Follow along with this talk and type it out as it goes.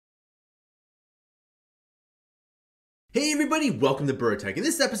Hey everybody, welcome to Bura. In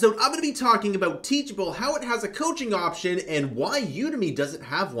this episode, I'm going to be talking about Teachable, how it has a coaching option, and why Udemy doesn't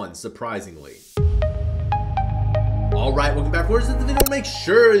have one, surprisingly. Alright, welcome back. Before the video, make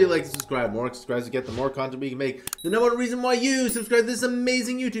sure you like to subscribe. More subscribers to get the more content we can make. The number one reason why you subscribe to this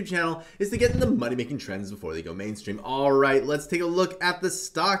amazing YouTube channel is to get in the money-making trends before they go mainstream. Alright, let's take a look at the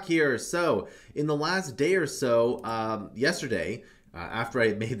stock here. So, in the last day or so, yesterday, after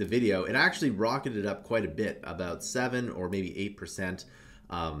I made the video, it actually rocketed up quite a bit, about 7 or maybe 8%.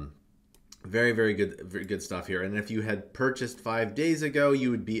 Very good stuff here. And if you had purchased 5 days ago, you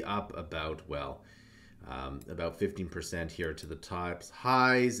would be up about, well, about 15% here to the top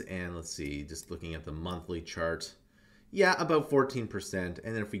highs. And let's see, just looking at the monthly chart, yeah, about 14%.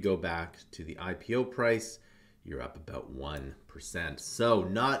 And then if we go back to the IPO price, you're up about 1%. So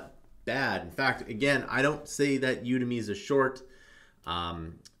not bad. In fact, again, I don't say that Udemy is a short.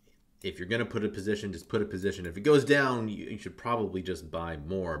 If you're going to put a position, just put a position. If it goes down, you should probably just buy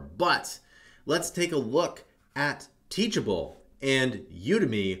more. But let's take a look at Teachable and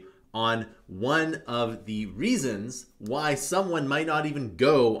Udemy on one of the reasons why someone might not even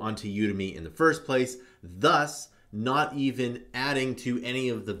go onto Udemy in the first place, thus not even adding to any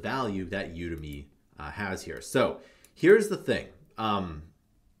of the value that Udemy has here. So here's the thing.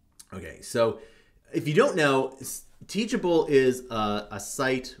 Okay, so if you don't know, Teachable is a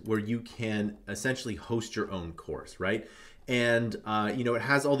site where you can essentially host your own course, right? And, you know, it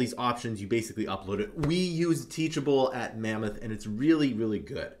has all these options. You basically upload it. We use Teachable at Mammoth, and it's really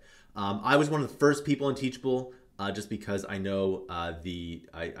good. I was one of the first people on Teachable just because I know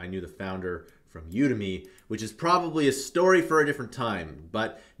I knew the founder from Udemy, which is probably a story for a different time.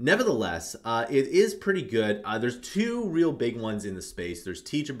 But nevertheless, it is pretty good. There's two real big ones in the space. There's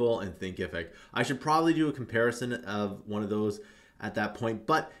Teachable and Thinkific. I should probably do a comparison of one of those at that point.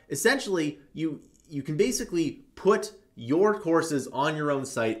 But essentially, you can basically put your courses on your own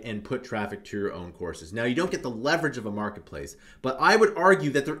site and put traffic to your own courses. Now, you don't get the leverage of a marketplace, but I would argue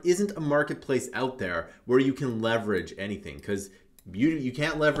that there isn't a marketplace out there where you can leverage anything, because you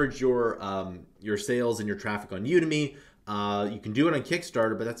can't leverage your sales and your traffic on Udemy. You can do it on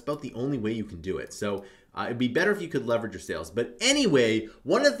Kickstarter, but that's about the only way you can do it. So it'd be better if you could leverage your sales. But anyway,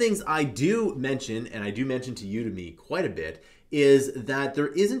 one of the things I do mention, and I do mention to Udemy quite a bit, is that there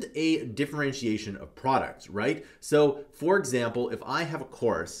isn't a differentiation of products, right? So for example, if I have a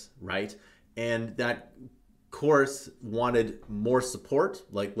course, right, and that course wanted more support,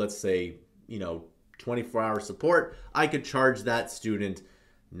 like let's say, you know, 24-hour support, I could charge that student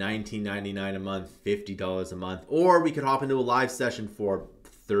 $19.99 a month, $50 a month, or we could hop into a live session for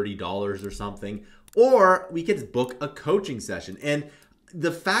 $30 or something, or we could book a coaching session. And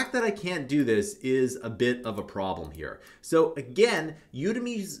the fact that I can't do this is a bit of a problem here. So again,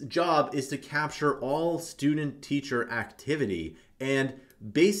 Udemy's job is to capture all student-teacher activity, and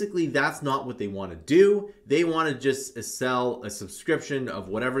basically that's not what they want to do. They want to just sell a subscription of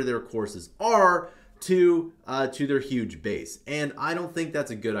whatever their courses are to their huge base. And I don't think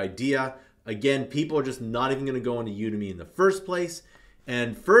that's a good idea. Again, people are just not even going to go into Udemy in the first place.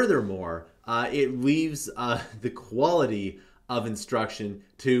 And furthermore, it leaves the quality of instruction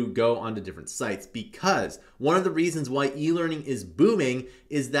to go onto different sites, because one of the reasons why e-learning is booming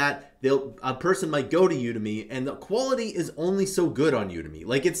is that a person might go to Udemy and the quality is only so good on Udemy.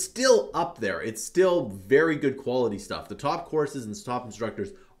 Like, it's still up there. It's still very good quality stuff. The top courses and top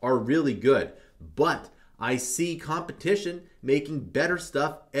instructors are really good, but I see competition making better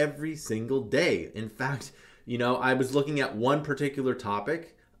stuff every single day. In fact, you know, I was looking at one particular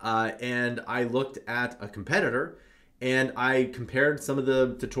topic and I looked at a competitor and I compared some of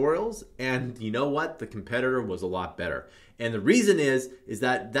the tutorials, and you know what? The competitor was a lot better. And the reason is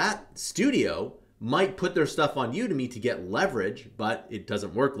that studio might put their stuff on Udemy to get leverage, but it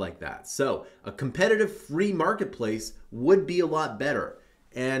doesn't work like that. So a competitive free marketplace would be a lot better.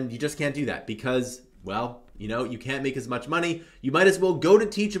 And you just can't do that because, well, you know, you can't make as much money. You might as well go to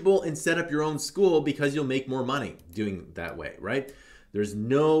Teachable and set up your own school because you'll make more money doing it that way, right? There's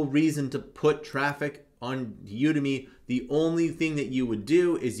no reason to put traffic on Udemy. The only thing that you would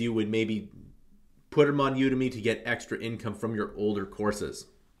do is you would maybe put them on Udemy to get extra income from your older courses,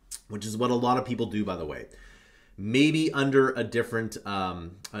 which is what a lot of people do, by the way. Maybe under a different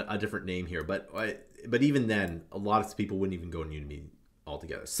name here, but even then, a lot of people wouldn't even go on Udemy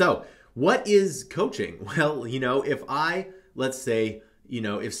altogether. So what is coaching? Well, you know, let's say, you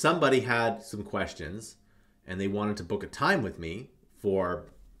know, if somebody had some questions and they wanted to book a time with me for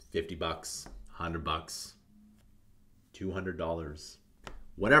 $50, $100, $200,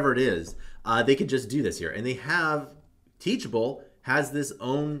 whatever it is, they could just do this here. And they have, Teachable has this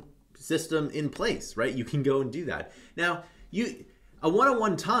own system in place, right? You can go and do that. Now, a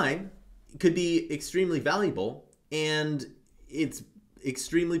one-on-one time could be extremely valuable, and it's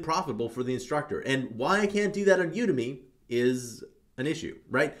extremely profitable for the instructor. And why I can't do that on Udemy is an issue,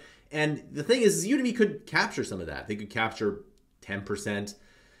 right? And the thing is, Udemy could capture some of that. They could capture 10%,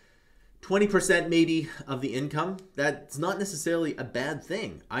 20% maybe of the income. That's not necessarily a bad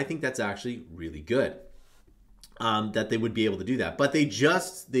thing. I think that's actually really good, that they would be able to do that. But they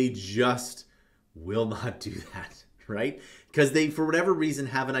just will not do that, right? Because they, for whatever reason,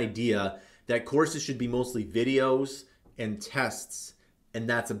 have an idea that courses should be mostly videos and tests, and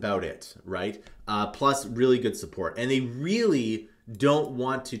that's about it, right? Plus really good support. And they really don't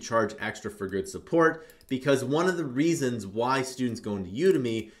want to charge extra for good support, because one of the reasons why students go into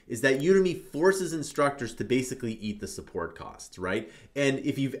Udemy is that Udemy forces instructors to basically eat the support costs, right? And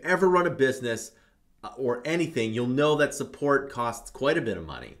if you've ever run a business or anything, you'll know that support costs quite a bit of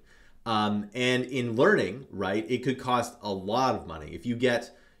money. And in learning, right, it could cost a lot of money. If you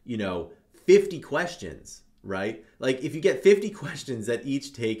get, 50 questions, right? Like if you get 50 questions that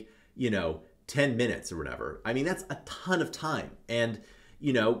each take, 10 minutes or whatever, I mean, that's a ton of time. And,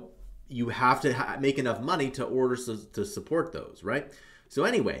 you have to make enough money to to support those, right? So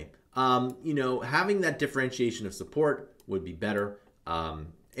anyway, having that differentiation of support would be better.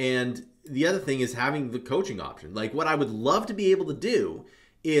 And the other thing is having the coaching option. Like what I would love to be able to do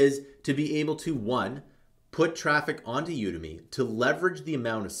is to be able to, one, put traffic onto Udemy to leverage the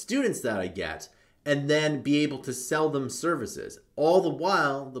amount of students that I get, and then be able to sell them services. All the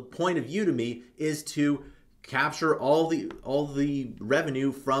while, the point of Udemy is to capture all the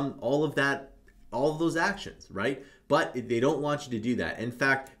revenue from all of those actions, right? But they don't want you to do that. In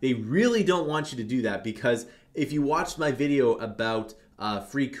fact, they really don't want you to do that, because if you watched my video about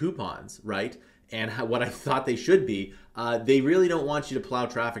free coupons, right, and what I thought they should be, they really don't want you to plow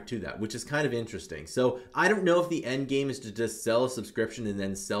traffic to that, which is kind of interesting. So I don't know if the end game is to just sell a subscription and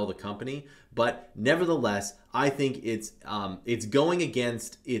then sell the company, but nevertheless, I think it's going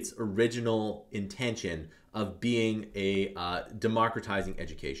against its original intention of being a democratizing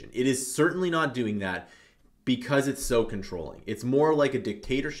education. It is certainly not doing that because it's so controlling. It's more like a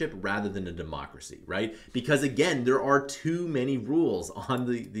dictatorship rather than a democracy, right? Because again, there are too many rules on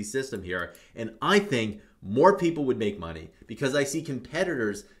the system here, and I think more people would make money because I see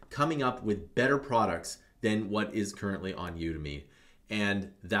competitors coming up with better products than what is currently on Udemy,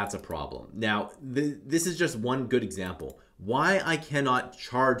 and that's a problem. Now, this is just one good example. Why I cannot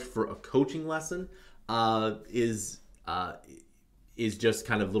charge for a coaching lesson is just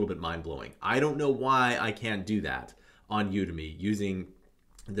kind of a little bit mind-blowing. I don't know why I can't do that on Udemy using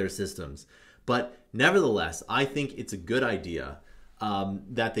their systems. But nevertheless, I think it's a good idea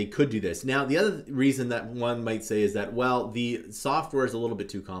that they could do this. Now, the other reason that one might say is that, well, the software is a little bit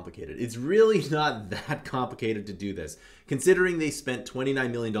too complicated. It's really not that complicated to do this. Considering they spent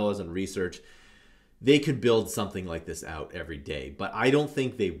 $29 million on research, they could build something like this out every day, but I don't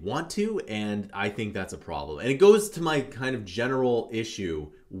think they want to, and I think that's a problem. And it goes to my kind of general issue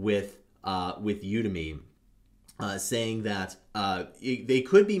with Udemy, saying that they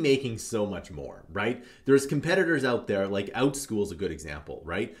could be making so much more, right? There's competitors out there, like OutSchool is a good example,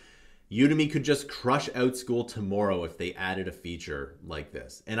 right? Udemy could just crush OutSchool tomorrow if they added a feature like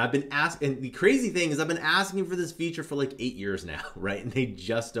this. And I've been asking, and the crazy thing is I've been asking for this feature for like 8 years now, right? And they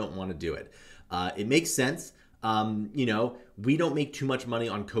just don't want to do it. It makes sense. We don't make too much money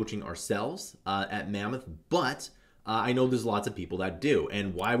on coaching ourselves at Mammoth, but I know there's lots of people that do.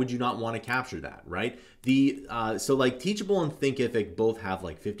 And why would you not want to capture that, right? So like Teachable and Thinkific both have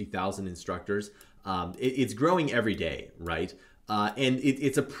like 50,000 instructors. It's growing every day, right? And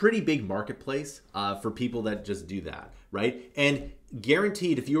it's a pretty big marketplace for people that just do that, right? And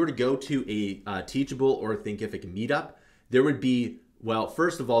guaranteed, if you were to go to a Teachable or Thinkific meetup, there would be, well,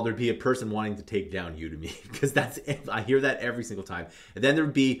 first of all, there'd be a person wanting to take down Udemy, because I hear that every single time. And then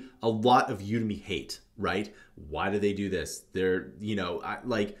there'd be a lot of Udemy hate, right? Why do they do this? They're,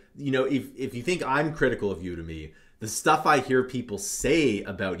 if you think I'm critical of Udemy, the stuff I hear people say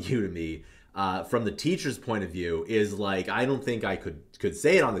about Udemy from the teacher's point of view is like, I don't think I could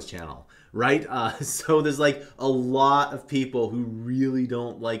say it on this channel, right? So there's like a lot of people who really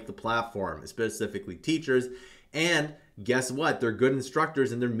don't like the platform, specifically teachers. And guess what? They're good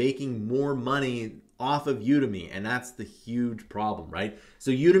instructors and they're making more money off of Udemy, and that's the huge problem, right?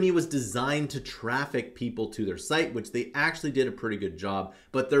 So Udemy was designed to traffic people to their site, which they actually did a pretty good job,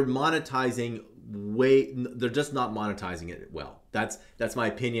 but they're monetizing they're just not monetizing it well. That's my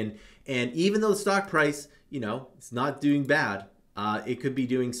opinion. And even though the stock price, it's not doing bad, it could be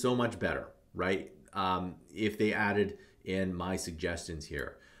doing so much better, right? If they added in my suggestions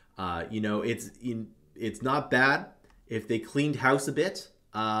here. You know, it's not bad. If they cleaned house a bit,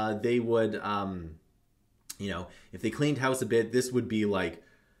 they would, you know, if they cleaned house a bit, this would be like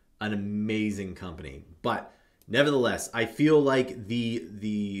an amazing company. But nevertheless, I feel like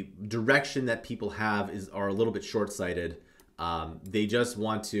the direction that people have are a little bit short-sighted. They just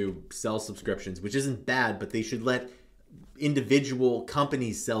want to sell subscriptions, which isn't bad, but they should let individual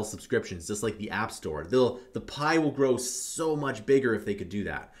companies sell subscriptions, just like the App Store. The pie will grow so much bigger if they could do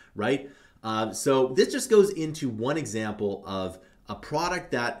that, right? So this just goes into one example of a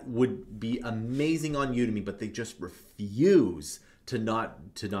product that would be amazing on Udemy, but they just refuse to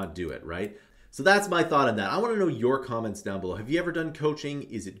not do it, right? So that's my thought on that. I want to know your comments down below. Have you ever done coaching?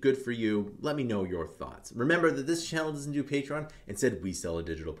 Is it good for you? Let me know your thoughts. Remember that this channel doesn't do Patreon. Instead, we sell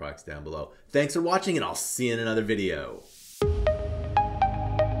digital products down below. Thanks for watching, and I'll see you in another video.